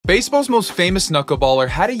Baseball's most famous knuckleballer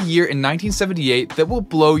had a year in 1978 that will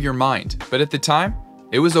blow your mind, but at the time,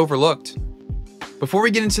 it was overlooked. Before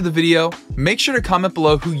we get into the video, make sure to comment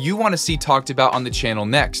below who you want to see talked about on the channel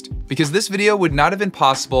next, because this video would not have been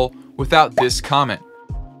possible without this comment.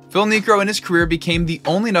 Phil Niekro in his career became the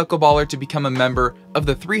only knuckleballer to become a member of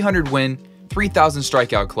the 300-win, 3,000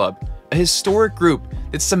 strikeout club, a historic group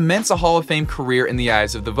that cements a Hall of Fame career in the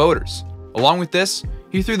eyes of the voters. Along with this,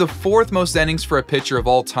 he threw the 4th most innings for a pitcher of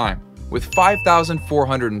all time, with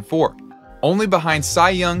 5,404, only behind Cy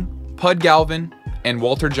Young, Pud Galvin, and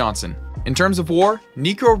Walter Johnson. In terms of WAR,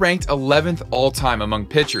 Niekro ranked 11th all-time among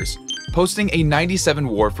pitchers, posting a 97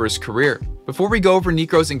 WAR for his career. Before we go over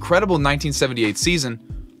Niekro's incredible 1978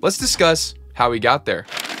 season, let's discuss how he got there.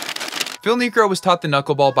 Phil Niekro was taught the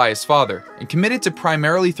knuckleball by his father and committed to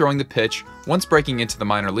primarily throwing the pitch once breaking into the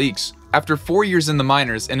minor leagues. After 4 years in the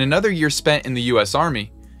minors and another year spent in the US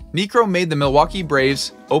Army, Niekro made the Milwaukee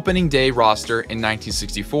Braves opening day roster in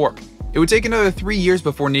 1964. It would take another 3 years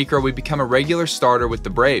before Niekro would become a regular starter with the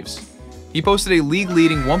Braves. He posted a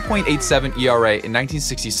league-leading 1.87 ERA in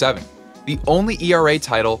 1967, the only ERA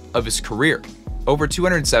title of his career, over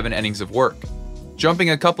 207 innings of work. Jumping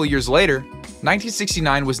a couple years later,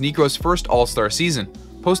 1969 was Niekro's first All-Star season,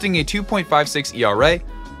 posting a 2.56 ERA,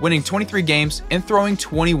 winning 23 games and throwing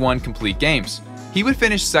 21 complete games. He would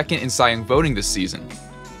finish second in Cy Young voting this season.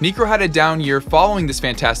 Niekro had a down year following this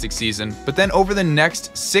fantastic season, but then over the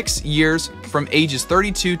next 6 years, from ages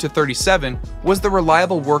 32 to 37, was the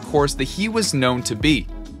reliable workhorse that he was known to be.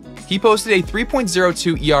 He posted a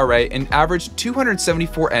 3.02 ERA and averaged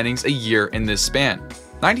 274 innings a year in this span.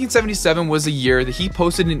 1977 was a year that he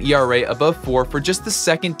posted an ERA above 4 for just the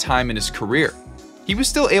second time in his career. He was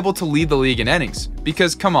still able to lead the league in innings,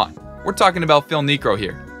 because come on, we're talking about Phil Niekro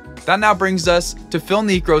here. That now brings us to Phil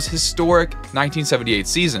Niekro's historic 1978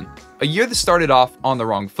 season, a year that started off on the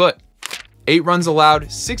wrong foot. 8 runs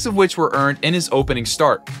allowed, 6 of which were earned in his opening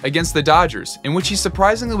start against the Dodgers, in which he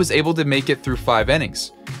surprisingly was able to make it through 5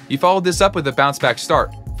 innings. He followed this up with a bounce-back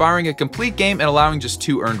start, firing a complete game and allowing just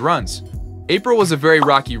 2 earned runs. April was a very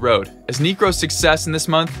rocky road, as Niekro's success in this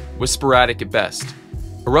month was sporadic at best.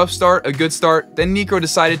 A rough start, a good start, then Niekro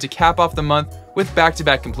decided to cap off the month with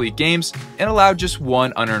back-to-back complete games and allowed just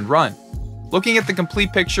 1 unearned run. Looking at the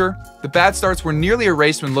complete picture, the bad starts were nearly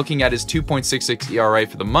erased when looking at his 2.66 ERA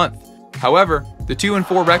for the month. However, the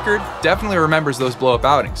 2-4 record definitely remembers those blow-up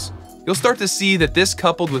outings. You'll start to see that this,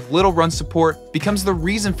 coupled with little run support, becomes the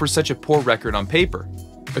reason for such a poor record on paper.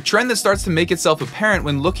 A trend that starts to make itself apparent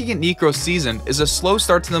when looking at Niekro's season is a slow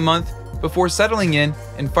start to the month before settling in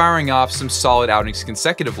and firing off some solid outings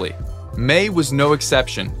consecutively. May was no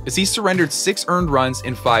exception, as he surrendered 6 earned runs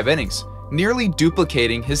in 5 innings, nearly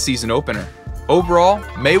duplicating his season opener. Overall,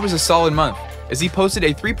 May was a solid month, as he posted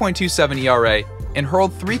a 3.27 ERA and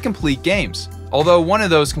hurled 3 complete games, although one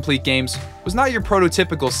of those complete games was not your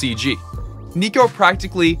prototypical CG. Niekro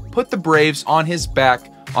practically put the Braves on his back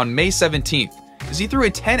on May 17th, as he threw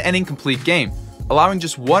a 10-inning complete game, allowing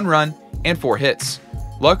just 1 run and 4 hits.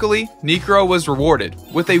 Luckily, Niekro was rewarded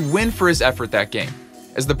with a win for his effort that game,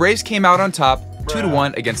 as the Braves came out on top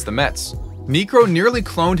 2-1 against the Mets. Niekro nearly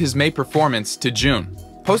cloned his May performance to June,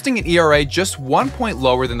 posting an ERA just 1 point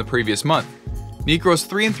lower than the previous month. Niekro's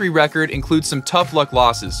 3-3 record includes some tough luck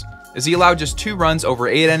losses, as he allowed just 2 runs over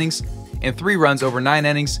 8 innings and 3 runs over 9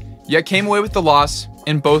 innings, yet came away with the loss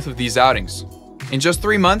in both of these outings. In just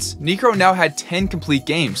 3 months, Niekro now had 10 complete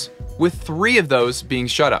games, with 3 of those being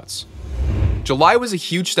shutouts. July was a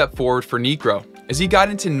huge step forward for Niekro, as he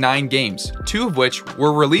got into 9 games, 2 of which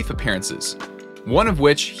were relief appearances, one of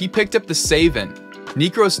which he picked up the save in.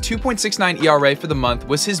 Niekro's 2.69 ERA for the month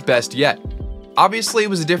was his best yet. Obviously, it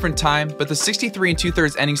was a different time, but the 63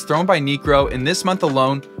 2/3 innings thrown by Niekro in this month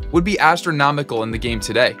alone would be astronomical in the game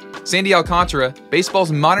today. Sandy Alcantara,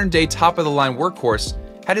 baseball's modern-day top-of-the-line workhorse,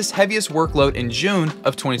 had his heaviest workload in June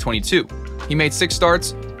of 2022. He made 6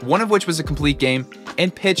 starts, 1 of which was a complete game,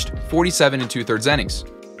 and pitched 47 2/3 innings.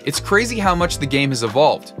 It's crazy how much the game has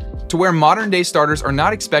evolved, to where modern-day starters are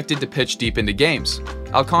not expected to pitch deep into games.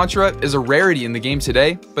 Alcantara is a rarity in the game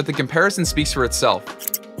today, but the comparison speaks for itself.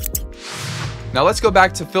 Now let's go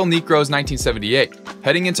back to Phil Niekro's 1978.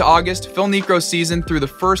 Heading into August, Phil Niekro's season through the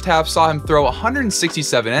first half saw him throw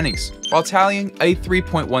 167 innings, while tallying a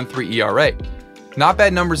 3.13 ERA. Not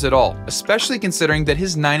bad numbers at all, especially considering that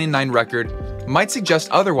his 9-9 record might suggest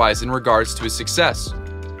otherwise in regards to his success.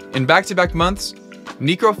 In back-to-back months,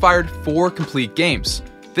 Niekro fired 4 complete games,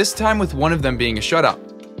 this time with one of them being a shutout.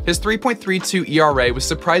 His 3.32 ERA was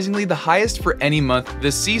surprisingly the highest for any month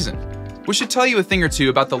this season, which should tell you a thing or two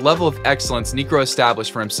about the level of excellence Niekro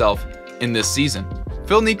established for himself in this season.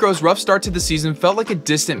 Phil Niekro's rough start to the season felt like a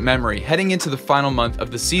distant memory heading into the final month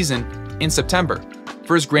of the season in September.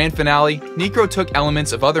 For his grand finale, Niekro took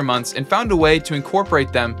elements of other months and found a way to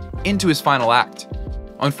incorporate them into his final act.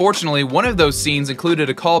 Unfortunately, one of those scenes included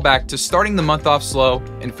a callback to starting the month off slow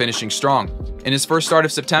and finishing strong. In his first start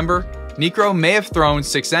of September, Niekro may have thrown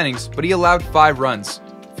 6 innings, but he allowed 5 runs,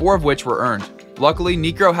 4 of which were earned. Luckily,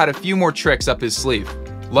 Niekro had a few more tricks up his sleeve.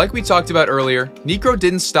 Like we talked about earlier, Niekro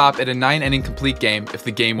didn't stop at a 9-inning complete game if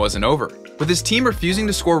the game wasn't over. With his team refusing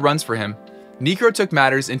to score runs for him, Niekro took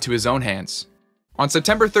matters into his own hands. On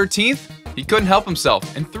September 13th, he couldn't help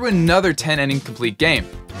himself and threw another 10-inning complete game.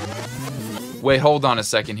 Wait, hold on a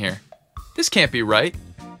second here. This can't be right.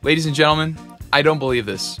 Ladies and gentlemen, I don't believe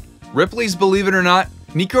this. Ripley's Believe It or Not,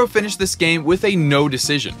 Niekro finished this game with a no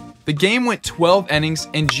decision. The game went 12 innings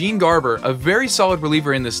and Gene Garber, a very solid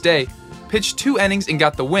reliever in this day, pitched 2 innings and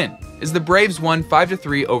got the win, as the Braves won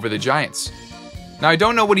 5-3 over the Giants. Now I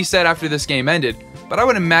don't know what he said after this game ended, but I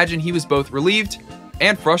would imagine he was both relieved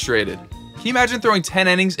and frustrated. Can you imagine throwing 10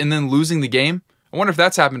 innings and then losing the game? I wonder if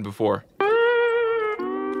that's happened before.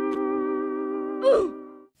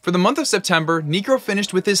 For the month of September, Niekro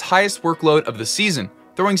finished with his highest workload of the season,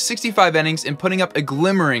 throwing 65 innings and putting up a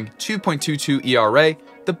glimmering 2.22 ERA,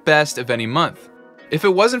 the best of any month. If it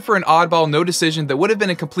wasn't for an oddball no decision that would have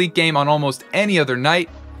been a complete game on almost any other night,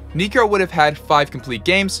 Niekro would have had 5 complete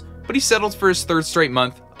games, but he settled for his 3rd straight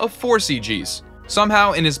month of 4 CGs.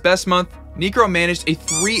 Somehow, in his best month, Niekro managed a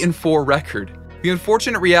 3-4 record. The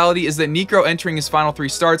unfortunate reality is that Niekro entering his final 3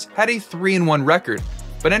 starts had a 3-1 record,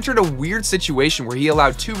 but entered a weird situation where he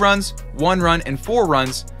allowed 2 runs, 1 run, and 4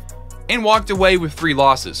 runs, and walked away with 3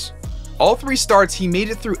 losses. All 3 starts, he made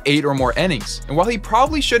it through 8 or more innings, and while he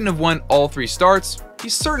probably shouldn't have won all 3 starts, he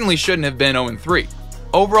certainly shouldn't have been 0-3.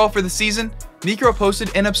 Overall for the season, Niekro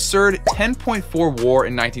posted an absurd 10.4 WAR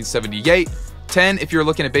in 1978, 10 if you're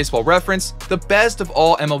looking at Baseball Reference, the best of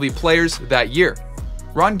all MLB players that year.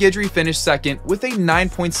 Ron Guidry finished second with a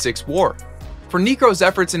 9.6 WAR. For Niekro's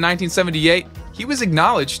efforts in 1978, he was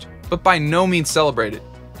acknowledged, but by no means celebrated.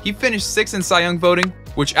 He finished 6th in Cy Young voting,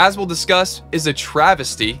 which as we'll discuss is a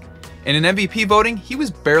travesty, and in MVP voting, he was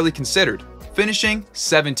barely considered, finishing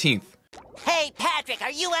 17th. Hey Patrick, are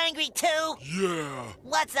you angry too? Yeah.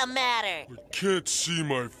 What's the matter? I can't see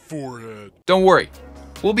my forehead. Don't worry,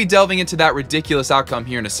 we'll be delving into that ridiculous outcome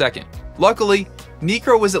here in a second. Luckily,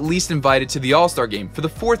 Niekro was at least invited to the All-Star game for the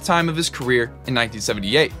 4th time of his career in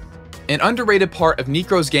 1978. An underrated part of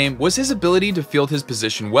Niekro's game was his ability to field his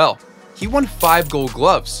position well. He won 5 Gold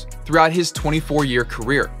Gloves throughout his 24-year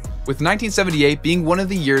career, with 1978 being one of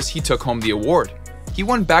the years he took home the award. He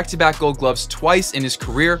won back-to-back Gold Gloves twice in his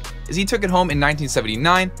career, as he took it home in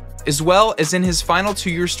 1979, as well as in his final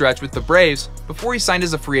 2-year stretch with the Braves before he signed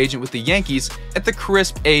as a free agent with the Yankees at the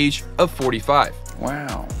crisp age of 45.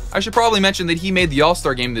 Wow. I should probably mention that he made the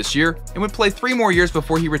All-Star game this year and would play 3 more years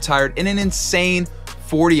before he retired in an insane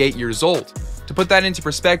 48 years old. To put that into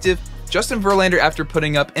perspective, Justin Verlander, after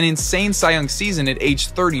putting up an insane Cy Young season at age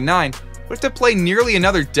 39, would have to play nearly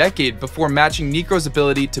another decade before matching Niekro's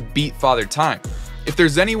ability to beat Father Time. If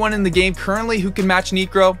there's anyone in the game currently who can match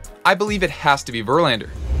Niekro, I believe it has to be Verlander.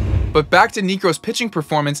 But back to Niekro's pitching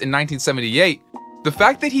performance in 1978, the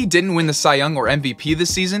fact that he didn't win the Cy Young or MVP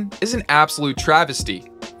this season is an absolute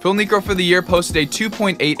travesty. Phil Niekro for the year posted a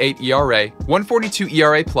 2.88 ERA, 142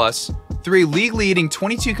 ERA+, threw a league-leading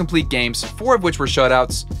 22 complete games, 4 of which were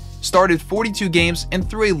shutouts, started 42 games, and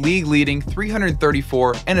threw a league-leading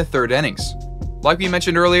 334 and a third innings. Like we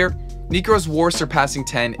mentioned earlier, Niekro's WAR surpassing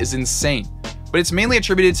 10 is insane, but it's mainly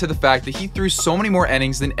attributed to the fact that he threw so many more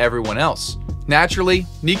innings than everyone else. Naturally,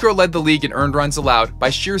 Niekro led the league in earned runs allowed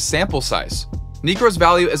by sheer sample size. Niekro's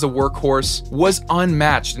value as a workhorse was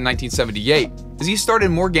unmatched in 1978, as he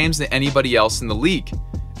started more games than anybody else in the league.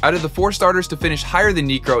 Out of the 4 starters to finish higher than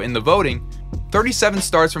Niekro in the voting, 37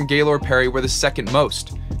 starts from Gaylord Perry were the second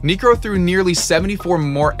most. Niekro threw nearly 74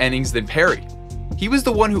 more innings than Perry. He was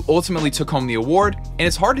the one who ultimately took home the award, and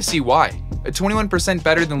it's hard to see why. A 21%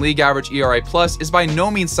 better than league average ERA+ is by no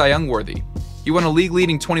means Cy Young worthy. He won a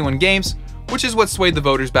league-leading 21 games, which is what swayed the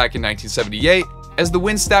voters back in 1978, as the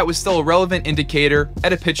win stat was still a relevant indicator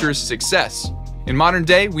at a pitcher's success. In modern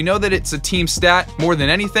day, we know that it's a team stat more than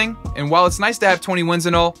anything, and while it's nice to have 20 wins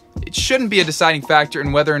and all, it shouldn't be a deciding factor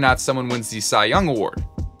in whether or not someone wins the Cy Young Award.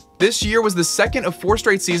 This year was the second of 4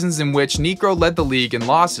 straight seasons in which Niekro led the league in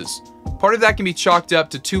losses. Part of that can be chalked up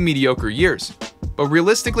to 2 mediocre years. But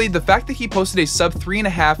realistically, the fact that he posted a sub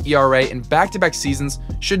 3.5 ERA in back-to-back seasons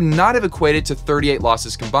should not have equated to 38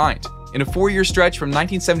 losses combined. In a 4-year stretch from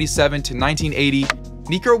 1977 to 1980,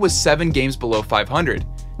 Niekro was 7 games below 500.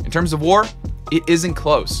 In terms of WAR, it isn't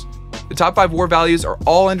close. The top 5 WAR values are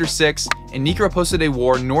all under 6, and Niekro posted a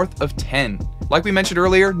WAR north of 10. Like we mentioned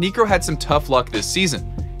earlier, Niekro had some tough luck this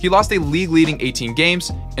season. He lost a league-leading 18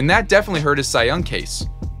 games, and that definitely hurt his Cy Young case.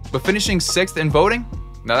 But finishing 6th in voting?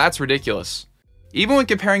 Now that's ridiculous. Even when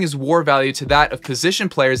comparing his WAR value to that of position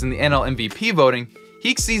players in the NL MVP voting,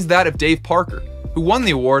 he exceeds that of Dave Parker, who won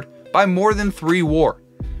the award by more than 3 WAR.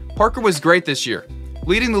 Parker was great this year,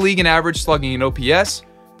 leading the league in average slugging and OPS,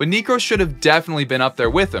 but Niekro should have definitely been up there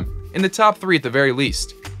with him, in the top 3 at the very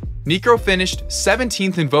least. Niekro finished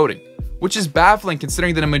 17th in voting, which is baffling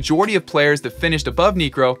considering that a majority of players that finished above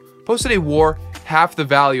Niekro posted a WAR half the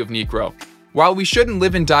value of Niekro. While we shouldn't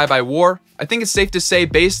live and die by WAR, I think it's safe to say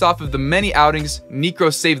based off of the many outings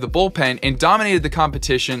Niekro saved the bullpen and dominated the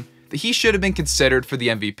competition that he should have been considered for the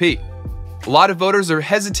MVP. A lot of voters are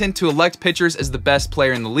hesitant to elect pitchers as the best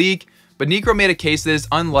player in the league, but Niekro made a case that is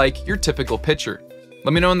unlike your typical pitcher.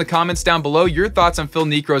 Let me know in the comments down below your thoughts on Phil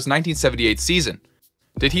Niekro's 1978 season.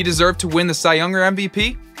 Did he deserve to win the Cy Young or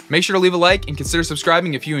MVP? Make sure to leave a like and consider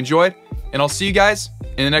subscribing if you enjoyed, and I'll see you guys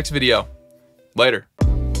in the next video. Later.